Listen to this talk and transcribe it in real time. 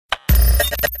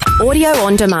Audio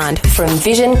on demand from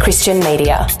Vision Christian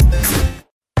Media.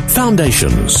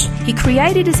 Foundations. He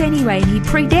created us anyway, and He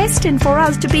predestined for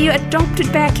us to be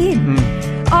adopted back in.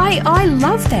 I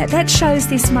love that. That shows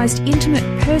this most intimate,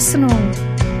 personal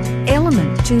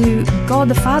element to God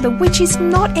the Father, which is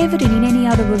not evident in any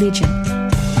other religion.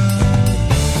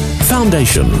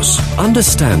 Foundations.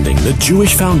 Understanding the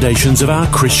Jewish foundations of our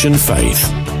Christian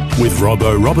faith. With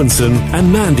Robbo Robinson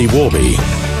and Mandy Warby.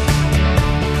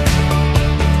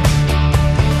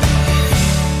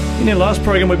 In our last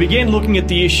program, we began looking at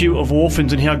the issue of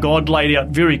orphans and how God laid out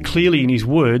very clearly in His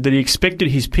Word that He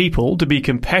expected His people to be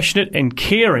compassionate and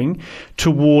caring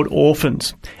toward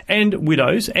orphans and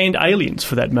widows and aliens,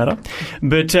 for that matter.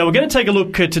 But we're going to take a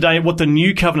look today at what the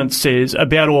New Covenant says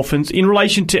about orphans in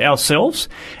relation to ourselves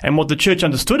and what the Church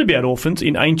understood about orphans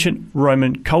in ancient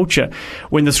Roman culture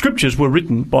when the Scriptures were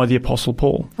written by the Apostle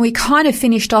Paul. We kind of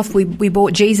finished off, we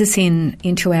brought Jesus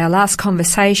into our last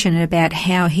conversation about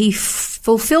how He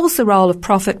fulfills the role of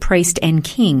prophet, priest and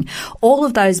king, all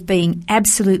of those being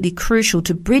absolutely crucial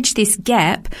to bridge this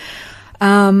gap,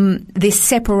 this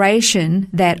separation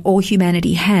that all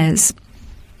humanity has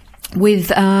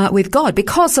with God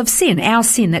because of sin, our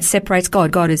sin that separates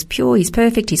God. God is pure, He's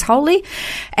perfect, He's holy,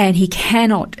 and He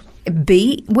cannot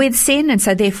be with sin, and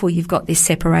so therefore you've got this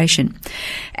separation.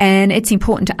 And it's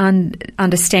important to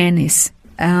understand this,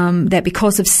 that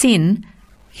because of sin,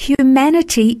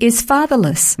 humanity is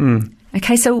fatherless.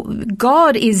 Okay, so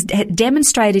God is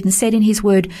demonstrated and said in His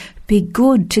Word, be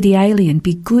good to the alien,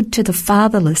 be good to the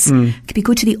fatherless, be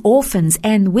good to the orphans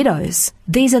and widows.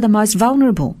 These are the most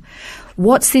vulnerable.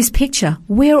 What's this picture?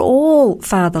 We're all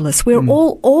fatherless. We're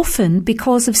all orphaned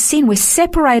because of sin. We're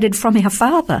separated from our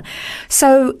Father.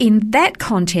 So in that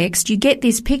context, you get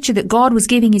this picture that God was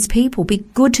giving His people. Be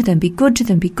good to them, be good to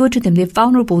them, be good to them. They're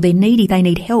vulnerable, they're needy, they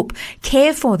need help.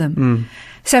 Care for them.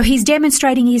 So He's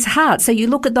demonstrating His heart. So you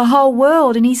look at the whole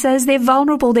world and He says they're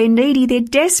vulnerable, they're needy, they're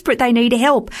desperate, they need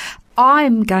help.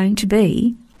 I'm going to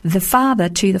be the father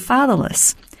to the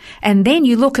fatherless. And then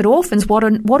you look at orphans. What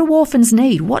do orphans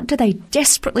need? What do they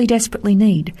desperately, desperately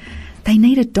need? They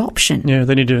need adoption. Yeah,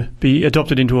 they need to be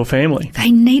adopted into a family. They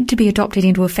need to be adopted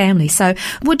into a family. So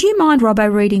would you mind,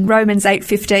 Robbo, reading Romans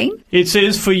 8:15? It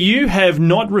says, "For you have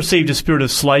not received a spirit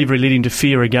of slavery leading to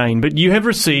fear again, but you have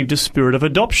received a spirit of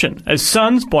adoption, as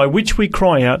sons by which we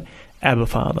cry out, Abba,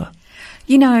 Father."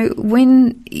 You know,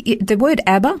 when the word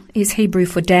Abba is Hebrew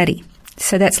for daddy.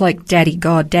 So that's like daddy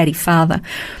God, daddy Father.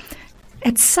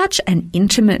 It's such an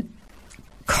intimate,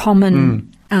 common,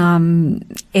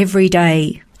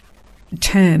 everyday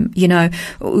term. You know,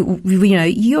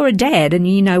 you're a dad, and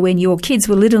you know when your kids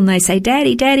were little and they say,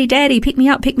 "Daddy, Daddy, Daddy, pick me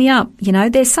up, pick me up." You know,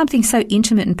 there's something so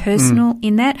intimate and personal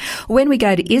in that. When we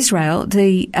go to Israel,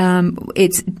 you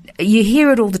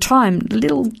hear it all the time.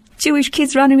 Little Jewish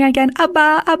kids running around going,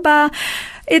 "Abba, Abba."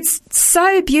 It's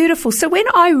so beautiful. So when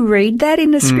I read that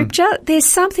in the Scripture, there's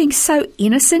something so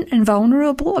innocent and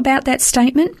vulnerable about that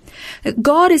statement. That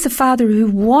God is a Father who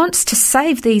wants to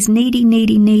save these needy,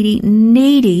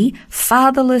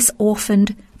 fatherless,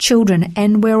 orphaned children.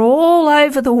 And we're all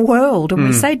over the world, and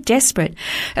we're so desperate.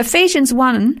 Ephesians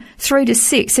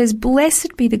 1:3-6 says,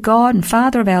 "Blessed be the God and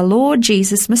Father of our Lord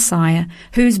Jesus Messiah,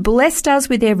 who's blessed us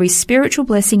with every spiritual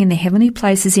blessing in the heavenly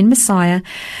places in Messiah,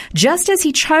 just as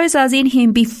He chose us in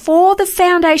Him before the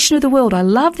foundation of the world." I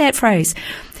love that phrase.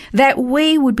 "That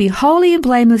we would be holy and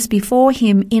blameless before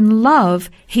Him. In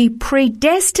love, He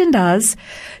predestined us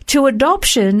to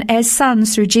adoption as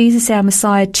sons through Jesus our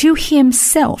Messiah to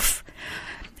Himself,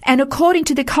 and according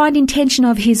to the kind intention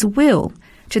of His will,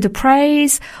 to the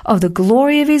praise of the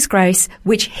glory of His grace,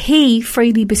 which He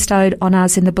freely bestowed on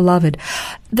us in the Beloved."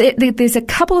 There's a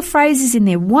couple of phrases in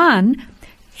there. One,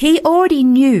 He already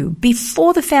knew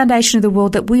before the foundation of the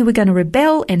world that we were going to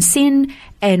rebel and sin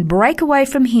and break away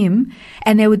from Him,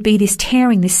 and there would be this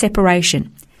tearing, this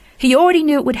separation. He already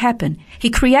knew it would happen.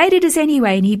 He created us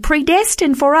anyway, and He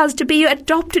predestined for us to be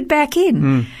adopted back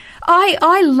in.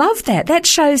 I love that. That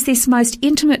shows this most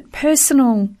intimate,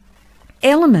 personal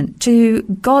element to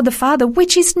God the Father,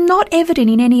 which is not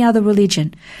evident in any other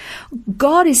religion.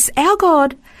 Our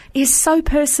God is so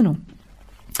personal.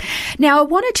 Now, I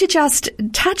wanted to just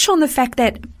touch on the fact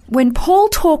that when Paul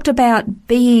talked about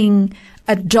being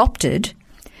adopted,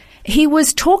 he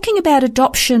was talking about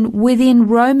adoption within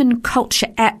Roman culture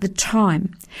at the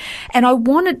time. And I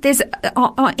wanted,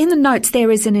 in the notes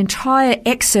there is an entire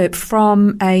excerpt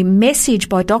from a message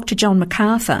by Dr. John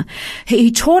MacArthur. He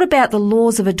taught about the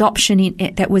laws of adoption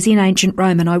that was in ancient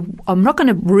Rome, and I'm not going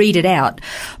to read it out,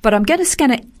 but I'm just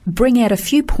going to bring out a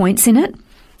few points in it.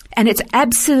 And it's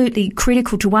absolutely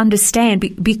critical to understand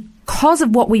because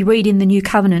of what we read in the New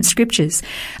Covenant scriptures,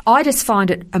 I just find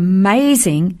it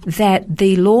amazing that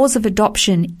the laws of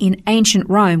adoption in ancient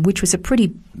Rome, which was a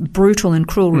pretty brutal and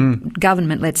cruel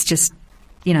government, let's just,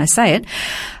 say it,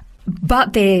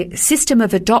 but their system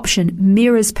of adoption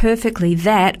mirrors perfectly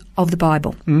that of the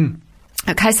Bible.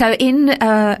 Okay, so in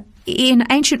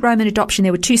ancient Roman adoption,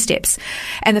 there were 2 steps.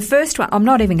 And the first one, I'm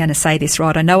not even going to say this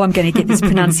right. I know I'm going to get this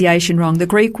pronunciation wrong. The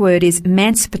Greek word is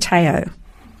mancipateo.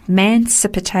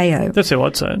 Mancipateo. That's how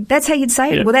I'd say it. That's how you'd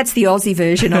say it? Yeah. Well, that's the Aussie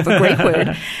version of a Greek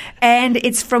word. And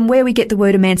it's from where we get the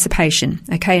word emancipation.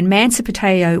 Okay, and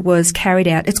mancipateo was carried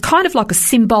out. It's kind of like a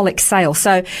symbolic sale.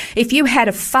 So if you had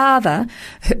a father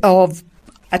of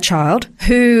a child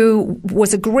who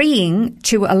was agreeing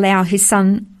to allow his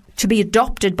son to be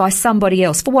adopted by somebody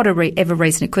else for whatever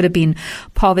reason. It could have been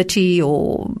poverty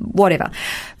or whatever.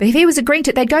 But if he was agreeing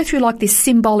to it, they'd go through like this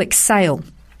symbolic sale.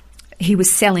 He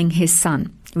was selling his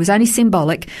son. It was only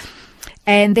symbolic.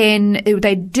 And then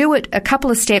they'd do it a couple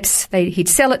of steps. He'd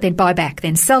sell it, then buy back,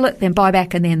 then sell it, then buy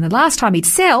back. And then the last time he'd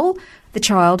sell the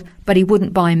child, but he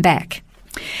wouldn't buy him back.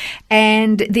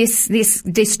 And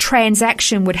this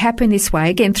transaction would happen this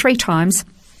way, again, 3 times.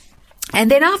 And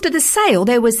then after the sale,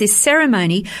 there was this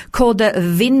ceremony called the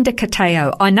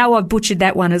vindicatio. I know I've butchered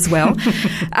that one as well.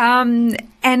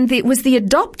 And it was the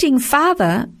adopting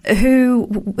father who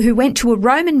went to a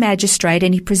Roman magistrate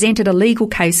and he presented a legal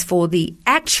case for the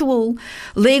actual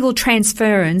legal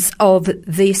transference of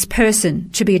this person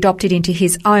to be adopted into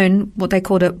his own, what they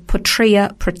called a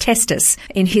patria potestas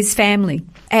in his family.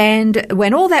 And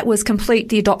when all that was complete,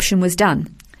 the adoption was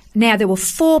done. Now, there were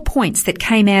 4 points that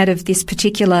came out of this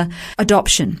particular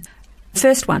adoption. The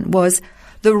first one was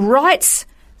the rights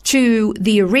to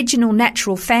the original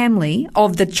natural family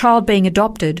of the child being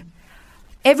adopted,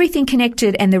 everything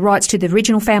connected and the rights to the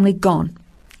original family gone,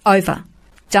 over,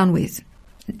 done with.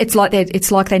 It's like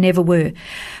they never were.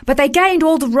 But they gained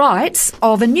all the rights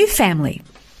of a new family.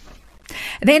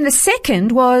 Then the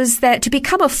second was that to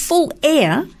become a full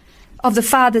heir of the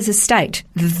father's estate.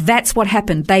 That's what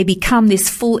happened. They become this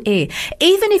full heir.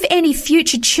 Even if any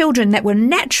future children that were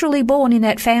naturally born in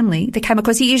that family, they came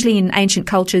across, usually in ancient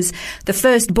cultures, the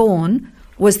firstborn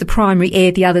was the primary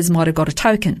heir, the others might have got a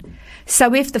token.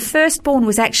 So if the firstborn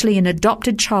was actually an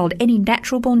adopted child, any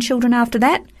natural born children after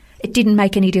that, it didn't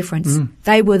make any difference.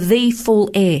 They were the full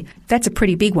heir. That's a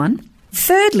pretty big one.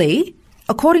 Thirdly,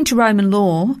 according to Roman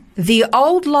law, the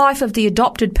old life of the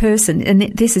adopted person, and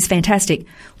this is fantastic,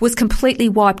 was completely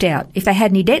wiped out. If they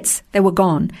had any debts, they were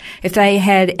gone. If they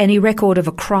had any record of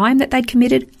a crime that they'd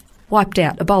committed, wiped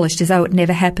out, abolished as though it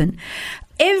never happened.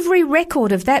 Every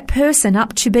record of that person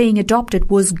up to being adopted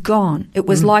was gone. It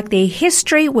was like their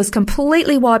history was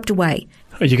completely wiped away.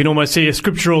 You can almost see a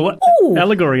scriptural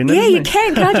allegory in that. Yeah, you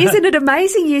can, can't you? Isn't it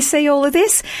amazing you see all of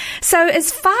this? So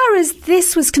as far as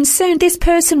this was concerned, this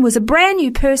person was a brand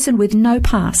new person with no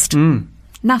past.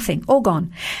 Nothing, all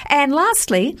gone. And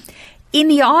lastly, in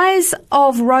the eyes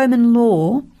of Roman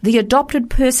law, the adopted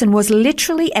person was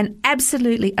literally and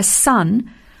absolutely a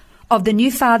son of the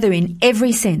new father in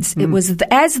every sense. It was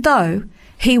as though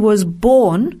he was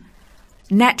born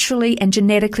naturally and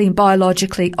genetically and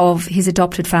biologically of his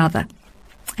adopted father.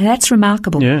 And that's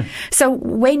remarkable. Yeah. So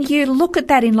when you look at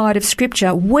that in light of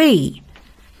Scripture, we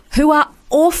who are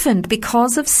orphaned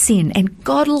because of sin, and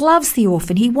God loves the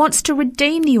orphan. He wants to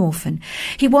redeem the orphan.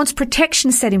 He wants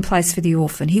protection set in place for the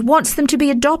orphan. He wants them to be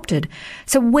adopted.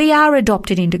 So we are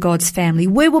adopted into God's family.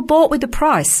 We were bought with a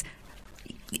price.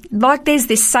 Like there's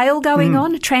this sale going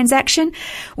on, a transaction.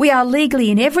 We are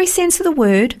legally, in every sense of the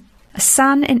word, a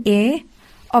son and heir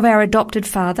of our adopted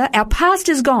father. Our past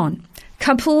is gone,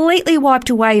 completely wiped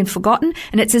away and forgotten,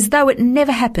 and it's as though it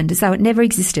never happened, as though it never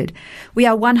existed. We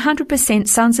are 100%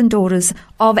 sons and daughters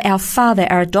of our Father,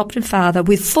 our adopted Father,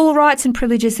 with full rights and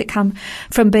privileges that come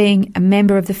from being a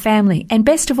member of the family. And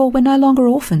best of all, we're no longer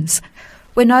orphans.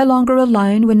 We're no longer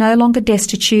alone. We're no longer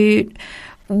destitute.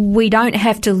 We don't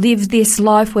have to live this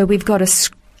life where we've got to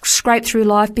scrape through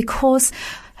life, because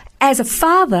as a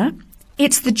father,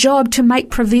 it's the job to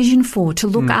make provision for, to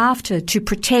look after, to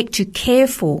protect, to care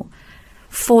for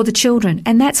the children.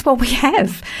 And that's what we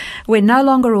have. We're no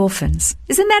longer orphans.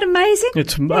 Isn't that amazing?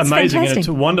 It's amazing, and it's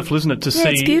wonderful, isn't it, to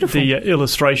see the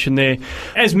illustration there.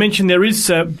 As mentioned, there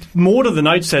is more to the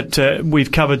notes that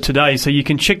we've covered today, so you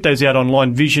can check those out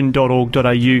online,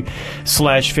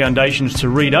 vision.org.au/foundations, to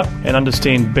read up and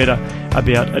understand better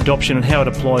about adoption and how it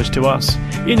applies to us.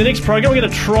 In the next program, we're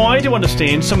going to try to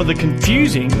understand some of the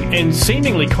confusing and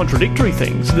seemingly contradictory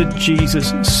things that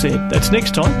Jesus said. That's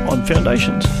next time on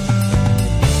Foundations.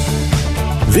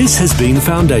 This has been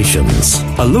Foundations,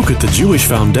 a look at the Jewish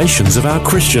foundations of our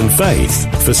Christian faith.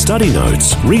 For study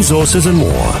notes, resources and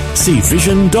more, see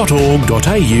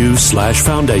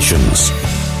vision.org.au/foundations.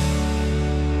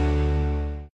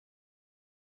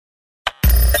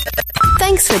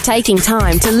 Thanks for taking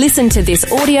time to listen to this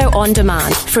audio on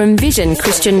demand from Vision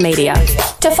Christian Media.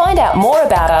 To find out more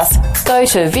about us, go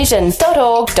to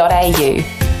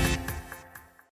vision.org.au.